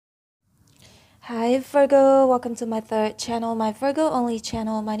Hi Virgo, welcome to my third channel, my Virgo only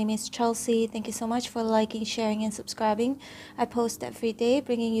channel. My name is Chelsea. Thank you so much for liking, sharing, and subscribing. I post every day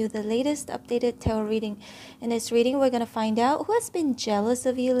bringing you the latest updated tarot reading. In this reading, we're going to find out who has been jealous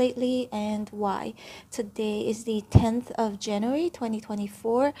of you lately and why. Today is the 10th of January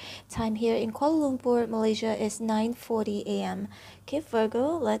 2024. Time here in Kuala Lumpur, Malaysia is 9:40 a.m. Okay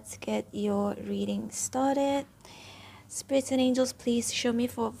Virgo, let's get your reading started. Spirits and angels, please show me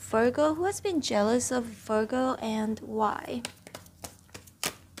for Virgo. Who has been jealous of Virgo and why?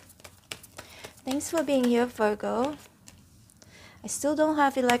 Thanks for being here, Virgo. I still don't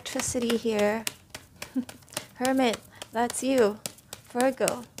have electricity here. Hermit, that's you,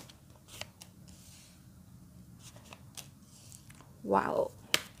 Virgo. Wow.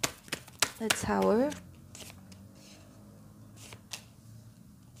 The Tower.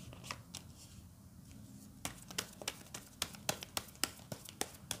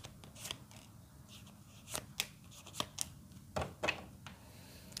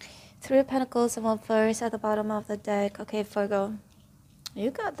 Three of Pentacles and one first at the bottom of the deck. Okay, Virgo. You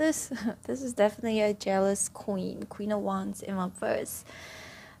got this. This is definitely a jealous queen. Queen of Wands in one first.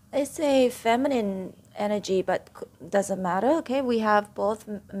 It's a feminine energy, but doesn't matter. Okay, we have both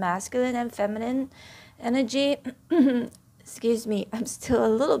masculine and feminine energy. Excuse me, I'm still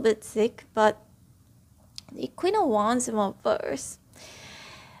a little bit sick, but the Queen of Wands in one verse,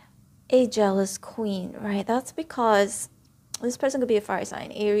 a jealous queen, right? That's because this person could be a fire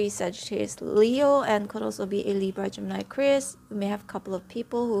sign, Aries, Sagittarius, Leo, and could also be a Libra, Gemini, Aquarius. You may have a couple of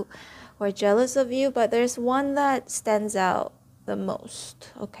people who are jealous of you, but there's one that stands out the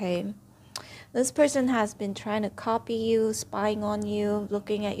most, okay? This person has been trying to copy you, spying on you,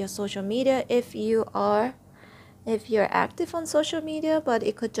 looking at your social media if you're active on social media, but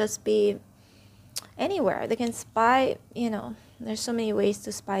it could just be anywhere. They can spy, there's so many ways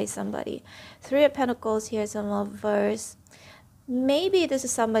to spy somebody. Three of Pentacles, here's a love verse. Maybe this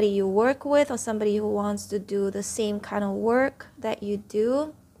is somebody you work with or somebody who wants to do the same kind of work that you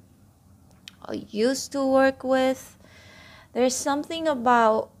do or used to work with. There's something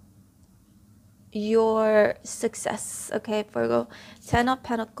about your success, okay, Virgo. 10 of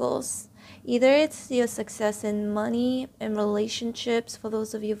Pentacles. Either it's your success in money, in relationships, for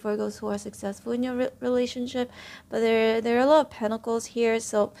those of you Virgos who are successful in your relationship, but there are a lot of Pentacles here,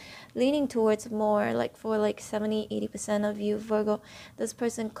 so leaning towards more, like for like 70-80% of you Virgo, this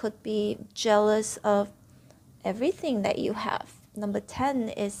person could be jealous of everything that you have. Number 10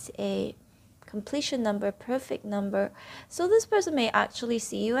 is a completion number, perfect number. So this person may actually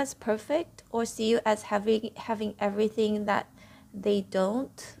see you as perfect or see you as having everything that they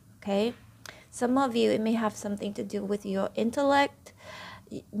don't, okay? Some of you, it may have something to do with your intellect,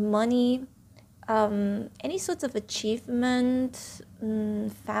 money, any sorts of achievement,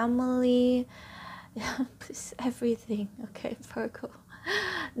 family, everything, okay, Virgo.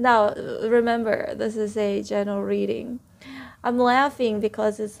 Now, remember, this is a general reading. I'm laughing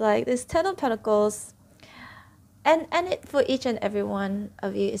because it's like this 10 of Pentacles, and it for each and every one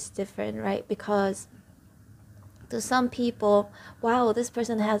of you is different, right? Because to some people, wow, this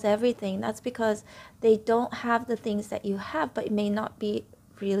person has everything. That's because they don't have the things that you have, but it may not be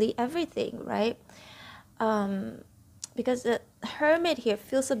really everything, right? Because the Hermit here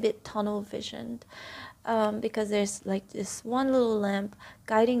feels a bit tunnel visioned. Because there's like this one little lamp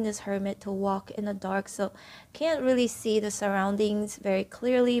guiding this hermit to walk in the dark, so can't really see the surroundings very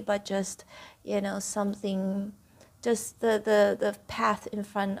clearly, but just something, just the path in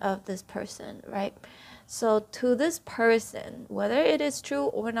front of this person, right? So to this person, whether it is true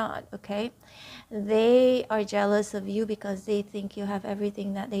or not, okay, they are jealous of you because they think you have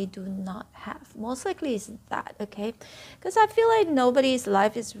everything that they do not have. Most likely is that, okay? Because I feel like nobody's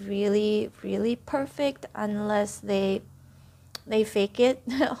life is really, really perfect unless they fake it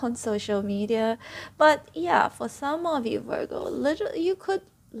on social media. But yeah, for some of you Virgo, literally you could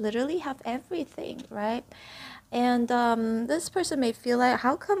literally have everything, right? And this person may feel like,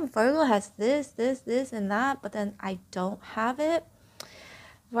 how come Virgo has this, and that, but then I don't have it,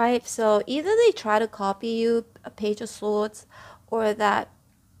 right? So either they try to copy you, a Page of Swords, or that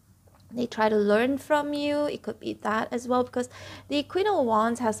they try to learn from you. It could be that as well, because the Queen of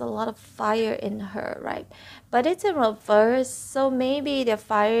Wands has a lot of fire in her, right? But it's in reverse, so maybe their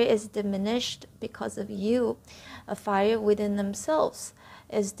fire is diminished because of you. A fire within themselves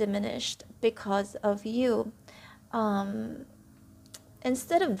is diminished because of you.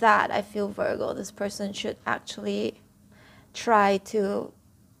 Instead of that, I feel Virgo, this person should actually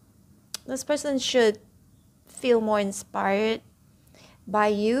this person should feel more inspired by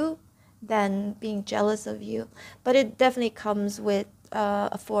you than being jealous of you. But it definitely comes with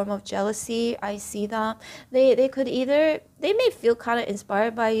a form of jealousy. I see that they could either, they may feel kind of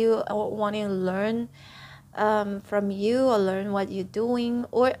inspired by you or wanting to learn from you or learn what you're doing,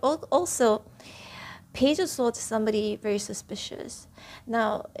 or also Page of Swords is somebody very suspicious.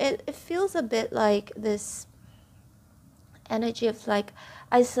 Now it feels a bit like this energy of like,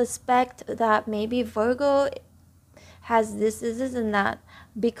 I suspect that maybe Virgo has this and that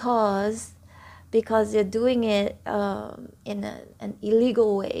because you're doing it in an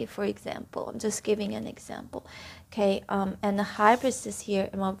illegal way, for example. I'm just giving an example. Okay, and the High Priestess here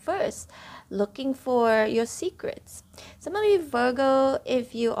in reverse, looking for your secrets. Some of you Virgo,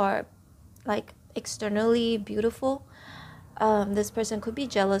 if you are like externally beautiful, this person could be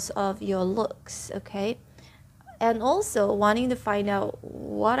jealous of your looks, okay? And also wanting to find out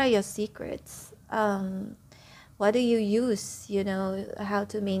what are your secrets. What do you use, you know, how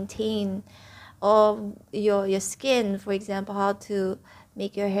to maintain your skin, for example, how to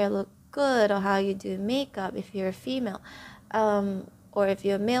make your hair look good, or how you do makeup if you're a female, or if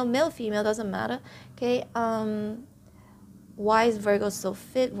you're male, female, doesn't matter. Okay, why is Virgo so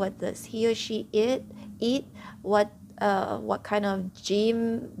fit? What does he or she eat? What kind of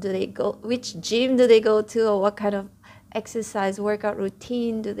gym do they go? Which gym do they go to, or what kind of exercise workout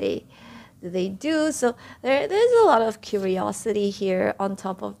routine do they do? So there's a lot of curiosity here on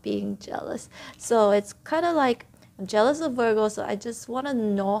top of being jealous. So it's kind of like, I'm jealous of Virgo, so I just want to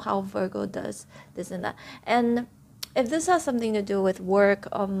know how Virgo does this and that. And if this has something to do with work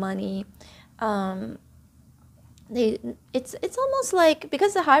or money, it's almost like,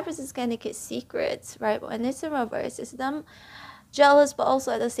 because the High Priestess can get secrets, right? And it's in reverse. It's them jealous, but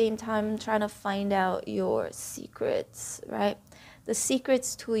also at the same time trying to find out your secrets, right? The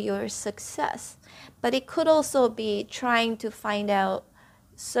secrets to your success. But it could also be trying to find out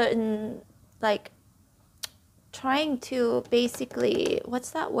certain, like, trying to basically,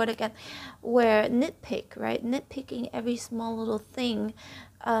 what's that word again, where nitpick, right? Nitpicking every small little thing,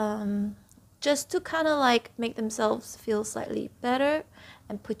 just to kind of like make themselves feel slightly better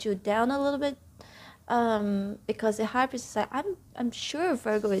and put you down a little bit, because the High Priestess is like, I'm sure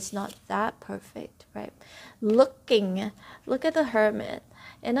Virgo is not that perfect, right? Look at the Hermit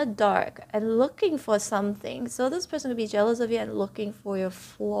in the dark and looking for something. So this person could be jealous of you and looking for your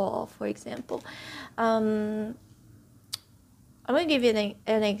flaw, for example. I'm going to give you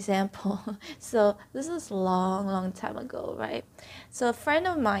an example. So this is long time ago, right? So a friend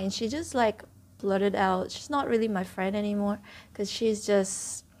of mine, she just like blurted out, she's not really my friend anymore, because she's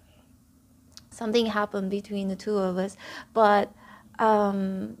just, something happened between the two of us, but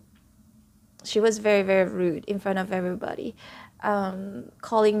she was very rude in front of everybody,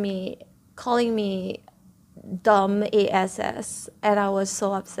 calling me dumb ass, and I was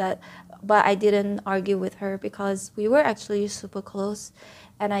so upset. But I didn't argue with her because we were actually super close,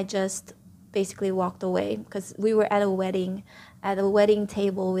 and I just basically walked away because we were at a wedding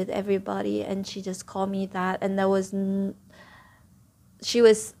table with everybody, and she just called me that, and she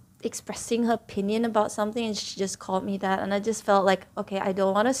was expressing her opinion about something, and she just called me that, and I just felt like, okay, I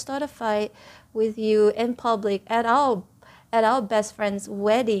don't want to start a fight with you in public at our best friend's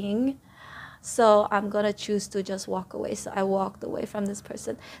wedding. So I'm gonna choose to just walk away. So I walked away from this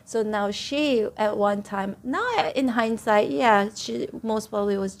person. So now she, at one time, now in hindsight, yeah, she most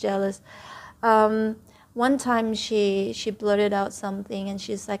probably was jealous. One time she blurted out something, and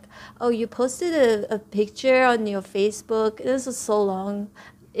she's like, oh, you posted a picture on your Facebook. This was so long.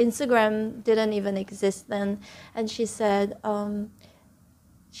 Instagram didn't even exist then. And she said,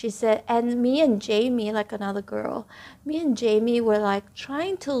 and me and Jamie, like another girl, me and Jamie were like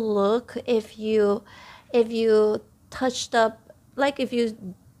trying to look if you touched up, like if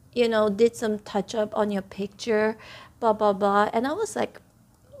you did some touch up on your picture, blah blah blah. And I was like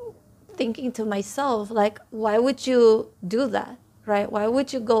thinking to myself, like, why would you do that, right? Why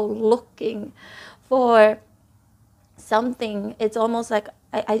would you go looking for something? It's almost like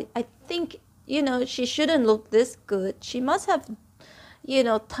I think, she shouldn't look this good. She must have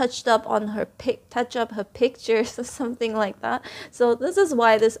touched up on her her pictures or something like that. So this is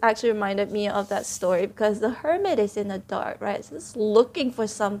why this actually reminded me of that story, because the Hermit is in the dark, right? So it's looking for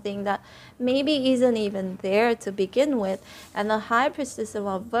something that maybe isn't even there to begin with. And the High Priestess in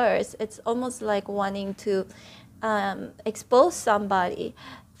reverse, it's almost like wanting to expose somebody,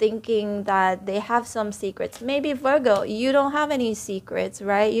 thinking that they have some secrets. Maybe Virgo, you don't have any secrets,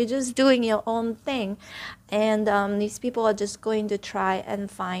 right? You're just doing your own thing. And these people are just going to try and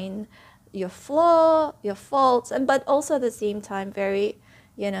find your flaw, your faults, but also at the same time very,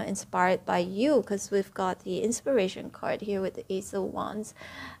 you know, inspired by you, because we've got the inspiration card here with the Ace of Wands.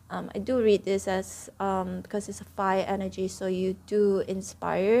 I do read this as because it's a fire energy, so you do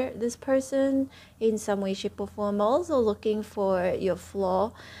inspire this person in some way, shape, or form. Also looking for your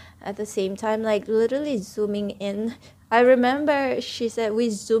flaw at the same time, like literally zooming in. I remember she said we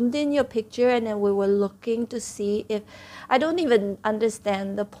zoomed in your picture and then we were looking to see if, I don't even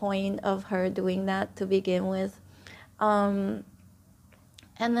understand the point of her doing that to begin with. And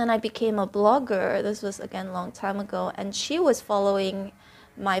then I became a blogger. This was again a long time ago, and she was following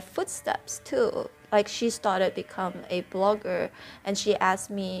my footsteps too. Like she started become a blogger, and she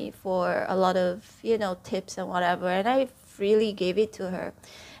asked me for a lot of, you know, tips and whatever, and I freely gave it to her.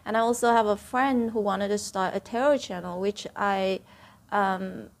 And I also have a friend who wanted to start a tarot channel, which I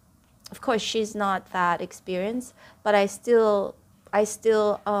of course she's not that experienced, but I still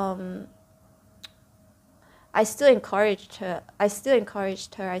encouraged her.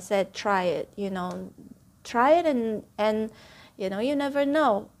 I said, try it, you know, try it, and you know, you never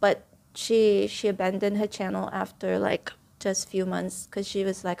know. But she abandoned her channel after like just few months, because she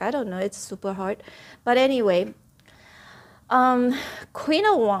was like, I don't know, it's super hard. But anyway, Queen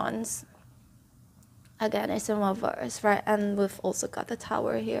of Wands, again, it's in reverse, right? And we've also got the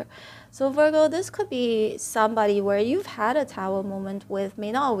Tower here. So Virgo, this could be somebody where you've had a Tower moment with.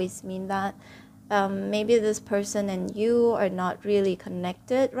 May not always mean that. Maybe this person and you are not really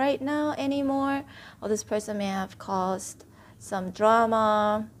connected right now anymore, or this person may have caused some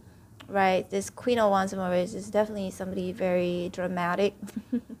drama, right? This Queen of Wands in reverse is definitely somebody very dramatic,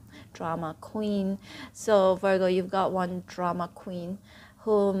 drama queen. So Virgo, you've got one drama queen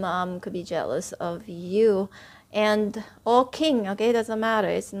whom could be jealous of you, and or king, okay, doesn't matter,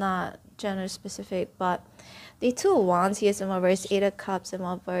 it's not gender specific. But the Two of Wands here is in reverse, Eight of Cups in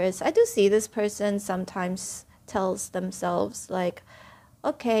reverse. I do see this person sometimes tells themselves like,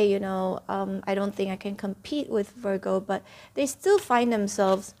 okay, you know, I don't think I can compete with Virgo, but they still find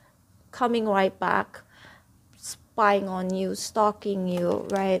themselves coming right back, spying on you, stalking you,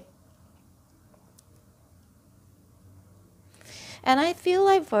 right? And I feel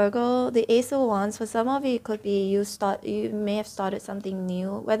like Virgo, the Ace of Wands, for some of you, it could be you may have started something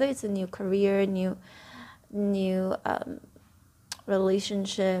new, whether it's a new career, new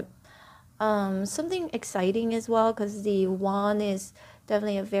relationship, something exciting as well, because the wand is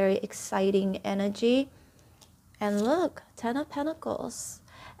definitely a very exciting energy. And look, Ten of Pentacles,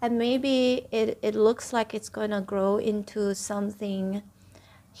 and maybe it looks like it's going to grow into something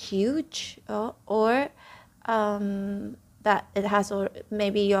huge, or that it has, or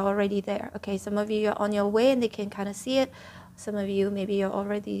maybe you're already there. Okay, some of you are on your way and they can kind of see it. Some of you, maybe you're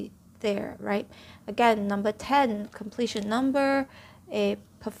already there, right? Again, number 10, completion number, a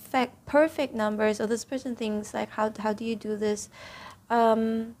perfect number. So this person thinks like, how do you do this? How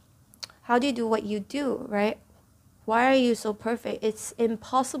do you do what you do, right? Why are you so perfect? It's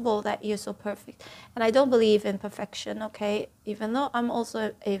impossible that you're so perfect. And I don't believe in perfection, okay? Even though I'm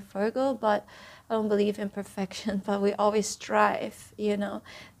also a Virgo, but I don't believe in perfection. But we always strive, you know,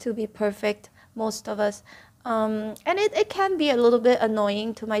 to be perfect, most of us. And it can be a little bit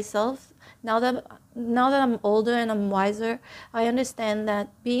annoying to myself. Now that I'm older and I'm wiser, I understand that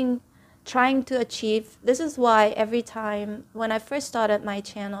trying to achieve, this is why every time when I first started my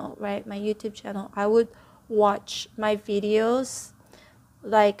channel, right, my YouTube channel, I would watch my videos,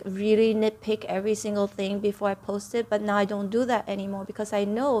 like really nitpick every single thing before I post it. But now I don't do that anymore, because I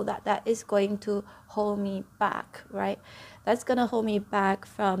know that that is going to hold me back, right? That's gonna hold me back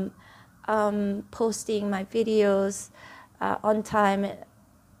from posting my videos on time.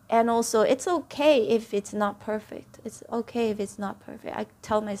 And also, it's okay if it's not perfect. It's okay if it's not perfect. I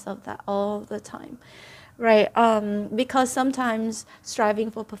tell myself that all the time, right? Because sometimes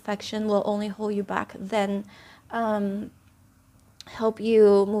striving for perfection will only hold you back than help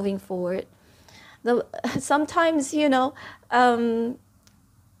you moving forward. Sometimes, you know,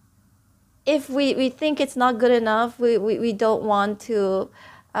 if we think it's not good enough, we don't want to,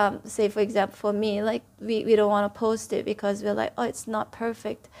 say for example for me, like we don't want to post it because we're like, oh, it's not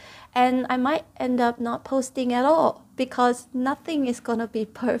perfect. And I might end up not posting at all, because nothing is gonna be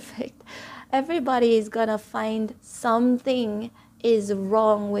perfect. Everybody is gonna find something is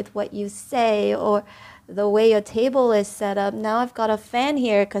wrong with what you say, or the way your table is set up. Now I've got a fan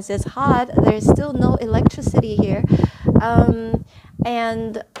here because it's hot. There's still no electricity here.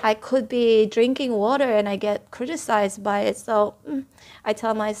 And I could be drinking water and I get criticized by it. So I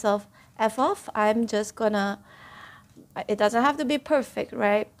tell myself, F off, I'm just gonna, it doesn't have to be perfect,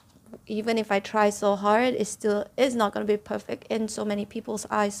 right? even if I try so hard, it still is not going to be perfect in so many people's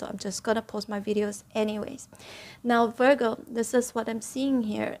eyes. So I'm just going to post my videos anyways. Now, Virgo, this is what I'm seeing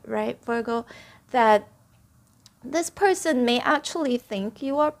here, right? Virgo, that this person may actually think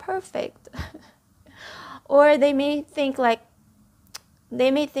you are perfect. Or they may think like,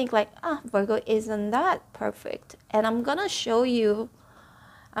 Virgo isn't that perfect. And I'm going to show you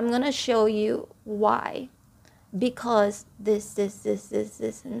why. Because this,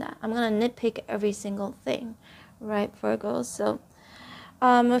 and that. I'm going to nitpick every single thing, right, Virgo? So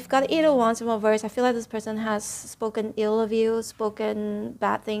we've got 8 of Wands in reverse. I feel like this person has spoken ill of you, spoken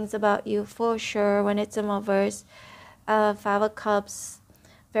bad things about you for sure when it's in reverse. 5 of Cups,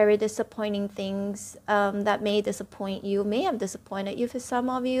 very disappointing things that may disappoint you, may have disappointed you for some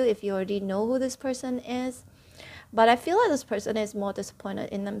of you if you already know who this person is. But I feel like this person is more disappointed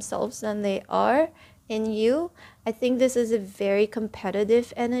in themselves than they are in you. I think this is a very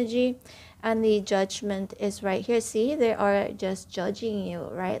competitive energy, and the Judgment is right here. See, they are just judging you,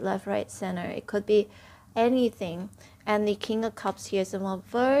 right? Left, right, center. It could be anything. And the King of Cups here is in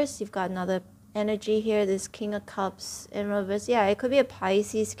reverse. You've got another energy here, this King of Cups in reverse. Yeah, it could be a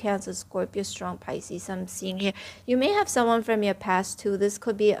Pisces, Cancer, Scorpio, strong Pisces I'm seeing here. You may have someone from your past too. This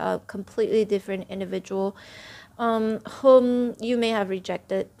could be a completely different individual whom you may have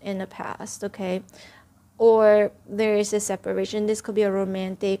rejected in the past, okay? Or there is a separation. This could be a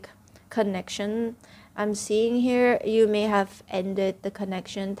romantic connection I'm seeing here. You may have ended the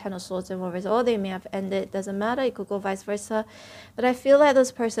connection, 10 of Swords in reverse, or they may have ended, doesn't matter, it could go vice versa. But I feel like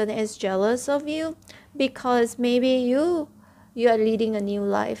this person is jealous of you because maybe you are leading a new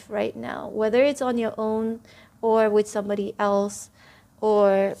life right now, whether it's on your own or with somebody else,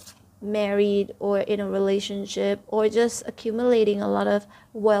 or married, or in a relationship, or just accumulating a lot of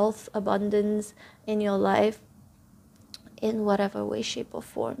wealth, abundance in your life in whatever way, shape, or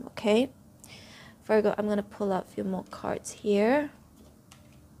form, okay? Virgo, I'm going to pull out a few more cards here.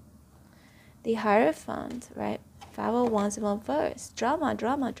 The Hierophant, right? 5 of Wands in reverse. Drama,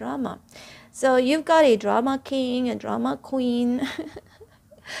 drama, drama. So you've got a drama king, a drama queen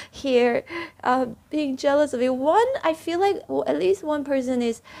here, being jealous of you. One, I feel like at least one person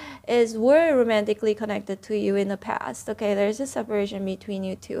were romantically connected to you in the past. Okay, there's a separation between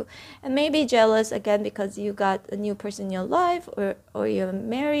you two, and maybe jealous again because you got a new person in your life, or you're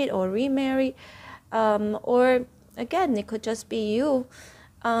married or remarried, or again, it could just be you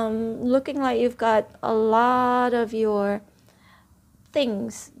looking like you've got a lot of your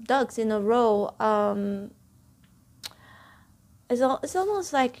things, ducks in a row. It's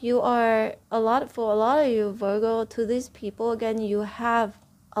almost like you are for a lot of you, Virgo, to these people, again, you have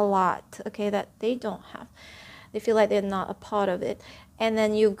a lot, okay, that they don't have. They feel like they're not a part of it. And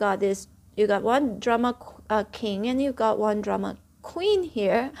then you got one drama king, and you've got one drama queen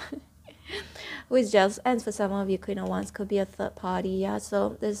here who is jealous. And for some of you, Queen of Wands could be a third party, yeah.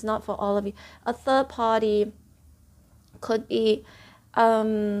 So this is not for all of you. A third party could be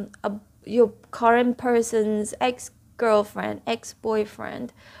your current person's ex-girlfriend,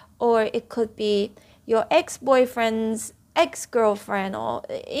 ex-boyfriend, or it could be your ex-boyfriend's ex-girlfriend, or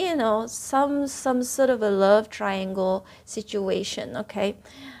you know, some sort of a love triangle situation, okay?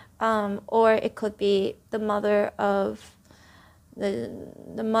 Or it could be the mother of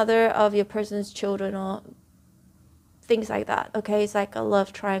the mother of your person's children, or things like that, okay? It's like a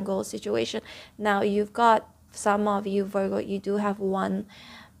love triangle situation. Now you've got, some of you, Virgo, you do have one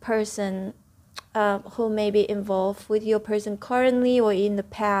person who may be involved with your person currently or in the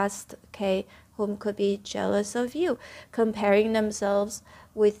past, okay, whom could be jealous of you, comparing themselves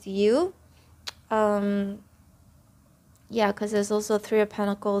with you. Yeah, because there's also 3 of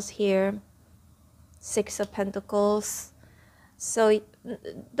Pentacles here, 6 of Pentacles. So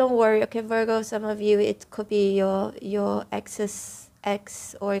don't worry, okay, Virgo, some of you, it could be your ex's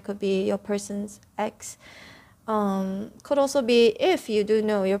ex, or it could be your person's ex. Could also be, if you do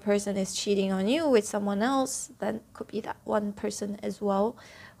know your person is cheating on you with someone else, then could be that one person as well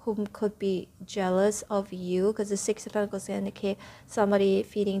whom could be jealous of you, because the 6 of Pentacles indicate somebody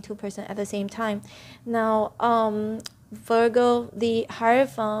feeding 2 person at the same time. Now Virgo, the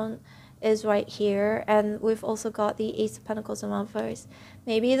Hierophant is right here, and we've also got the Ace of Pentacles in reverse.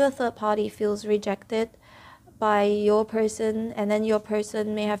 Maybe the third party feels rejected by your person, and then your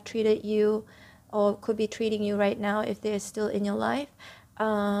person may have treated you, or could be treating you right now, if they're still in your life,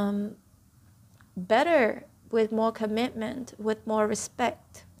 better, with more commitment, with more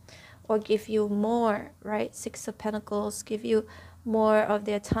respect, or give you more, right? 6 of Pentacles, give you more of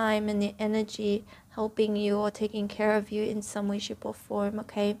their time and their energy, helping you or taking care of you in some way, shape, or form,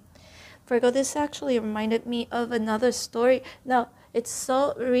 okay? Virgo, this actually reminded me of another story. Now, It's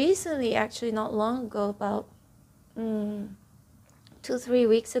so recently, actually not long ago, about 2-3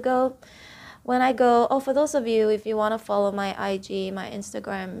 weeks ago, when I go, oh, for those of you, if you want to follow my IG, my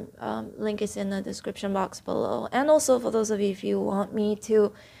Instagram, link is in the description box below. And also for those of you, if you want me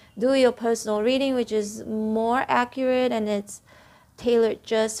to do your personal reading, which is more accurate and it's tailored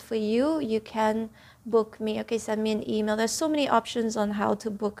just for you, you can book me. Okay, send me an email. There's so many options on how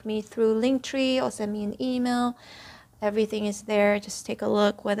to book me through Linktree, or send me an email. Everything is there. Just take a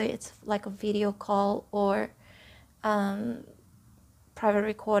look, whether it's like a video call or private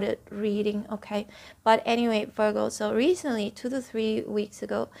recorded reading. Okay, but anyway, Virgo, so recently, 2 to 3 weeks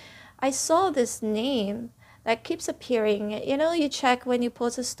ago, I saw this name that keeps appearing. You know, you check when you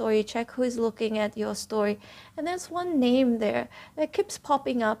post a story, you check who is looking at your story, and there's one name there that keeps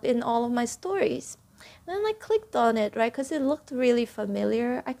popping up in all of my stories. And then I clicked on it, right, because it looked really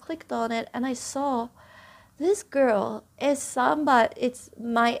familiar. I clicked on it and I saw this girl is somebody. It's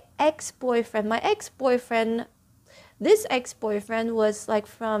my ex-boyfriend. This ex-boyfriend was like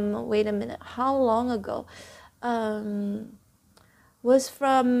from, wait a minute, how long ago? Was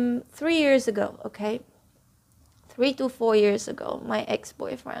from 3 years ago, okay? 3 to 4 years ago, my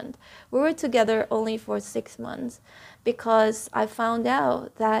ex-boyfriend. We were together only for 6 months because I found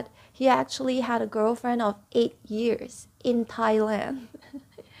out that he actually had a girlfriend of 8 years in Thailand.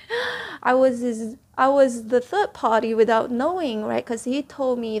 I was the third party without knowing, right? Because he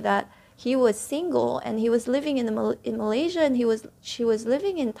told me that he was single and he was living in Malaysia, and she was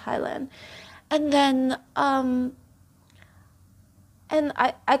living in Thailand. And then and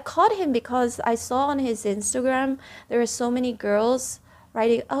I caught him because I saw on his Instagram there are so many girls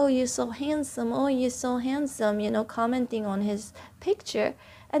writing, oh, you're so handsome, oh, you're so handsome, you know, commenting on his picture.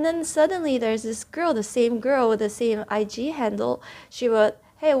 And then suddenly there's this girl, the same girl with the same IG handle. She wrote,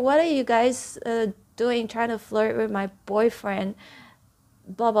 hey, what are you guys doing, trying to flirt with my boyfriend?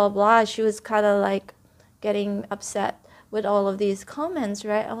 Blah, blah, blah. She was kind of like getting upset with all of these comments,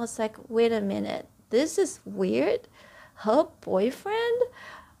 right? I was like, wait a minute, this is weird. Her boyfriend?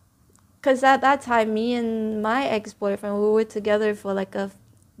 Because at that time, me and my ex-boyfriend, we were together for like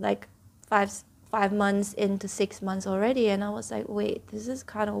 5 months into 6 months already. And I was like, wait, this is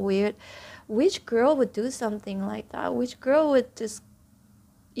kind of weird. Which girl would do something like that? Which girl would just,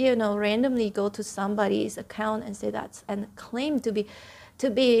 you know, randomly go to somebody's account and say that's, and claim to be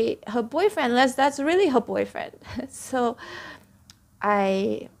her boyfriend, unless that's really her boyfriend? So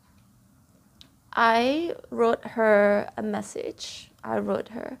I wrote her a message. I wrote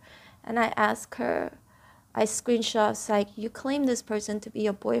her and I asked her, I screenshot, like, you claim this person to be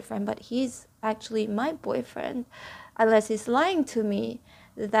your boyfriend, but he's actually my boyfriend, unless he's lying to me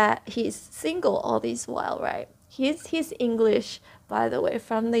that he's single all this while, right? He's English, by the way,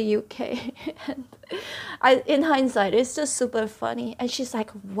 from the UK. And in hindsight, it's just super funny. And she's like,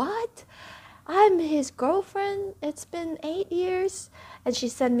 what? I'm his girlfriend. It's been 8 years. And she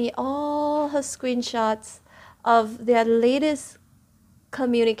sent me all her screenshots of their latest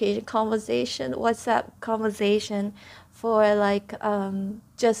conversation, WhatsApp conversation, for like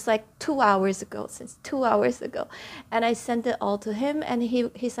just like 2 hours ago, since 2 hours ago. And I sent it all to him, and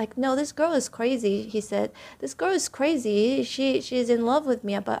he's like, no, this girl is crazy. He said, this girl is crazy. She's in love with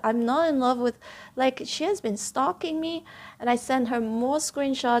me, but I'm not in love with, like, she has been stalking me. And I sent her more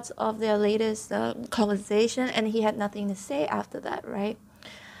screenshots of their latest conversation, and he had nothing to say after that, right?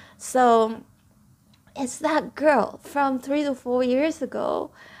 So it's that girl from 3 to 4 years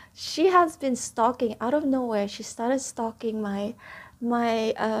ago. She has been stalking out of nowhere. She started stalking my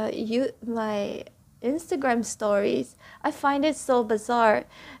Instagram stories. I find it so bizarre,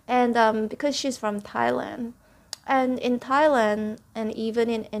 and because she's from Thailand, and in Thailand and even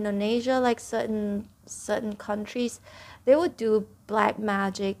in Indonesia, like certain countries, they would do black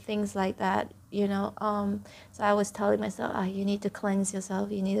magic, things like that, you know. So I was telling myself, you need to cleanse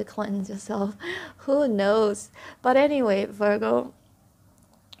yourself. You need to cleanse yourself. Who knows? But anyway, Virgo.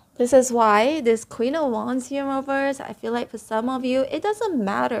 This is why this Queen of Wands universe, I feel like for some of you, it doesn't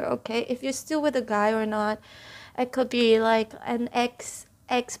matter, okay? If you're still with a guy or not, it could be like an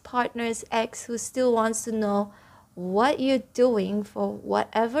ex-partner's ex who still wants to know what you're doing for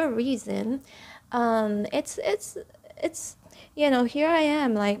whatever reason. It's you know, here I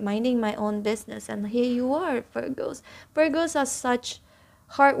am, like, minding my own business, and here you are, Virgos. Virgos are such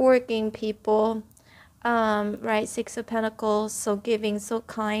hardworking people. Right, Six of Pentacles, so giving, so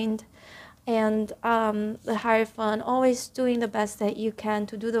kind, and the Hierophant, always doing the best that you can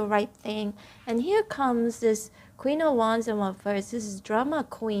to do the right thing. And here comes this Queen of Wands in reverse. This is drama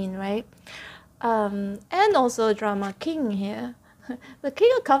queen, right? And also drama king here. The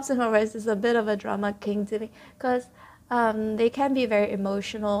King of Cups in reverse is a bit of a drama king to me, because They can be very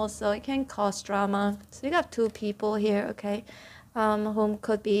emotional, so it can cause drama. So you got two people here, okay, whom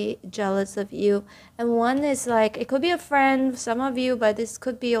could be jealous of you. And one is like, it could be a friend, some of you, but this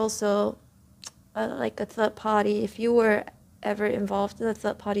could be also like a third party. If you were ever involved in a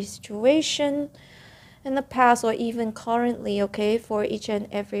third party situation in the past or even currently, okay, for each and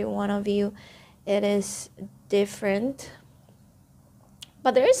every one of you, it is different.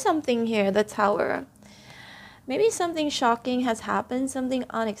 But there is something here, the Tower. Maybe something shocking has happened, something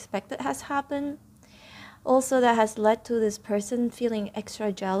unexpected has happened. Also, that has led to this person feeling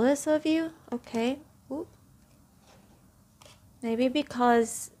extra jealous of you, okay? Ooh. Maybe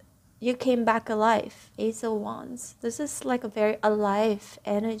because you came back alive, Ace of Wands. This is like a very alive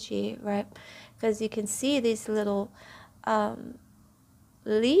energy, right? Because you can see these little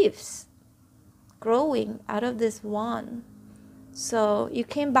leaves growing out of this wand. So you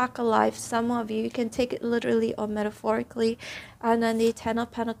came back alive. Some of you can take it literally or metaphorically. And then the 10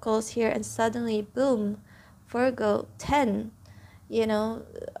 of Pentacles here, and suddenly, boom, Virgo, 10. You know,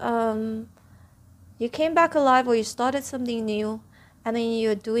 you came back alive, or you started something new, and then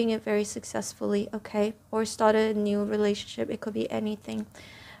you're doing it very successfully, okay? Or started a new relationship. It could be anything.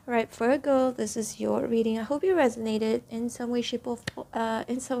 All right, Virgo, this is your reading. I hope you resonated in some way, shape, or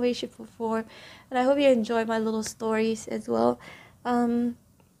form, and I hope you enjoy my little stories as well. Don't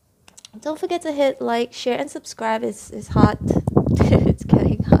forget to hit like, share, and subscribe. It's hot. It's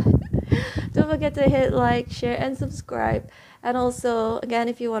getting hot. Don't forget to hit like, share, and subscribe. And also, again,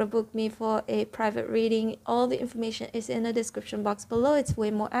 if you want to book me for a private reading, all the information is in the description box below. It's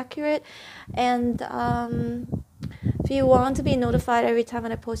way more accurate. And if you want to be notified every time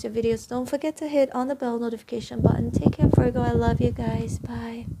when I post your videos, don't forget to hit on the bell notification button. Take care, Virgo. I love you guys.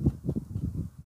 Bye.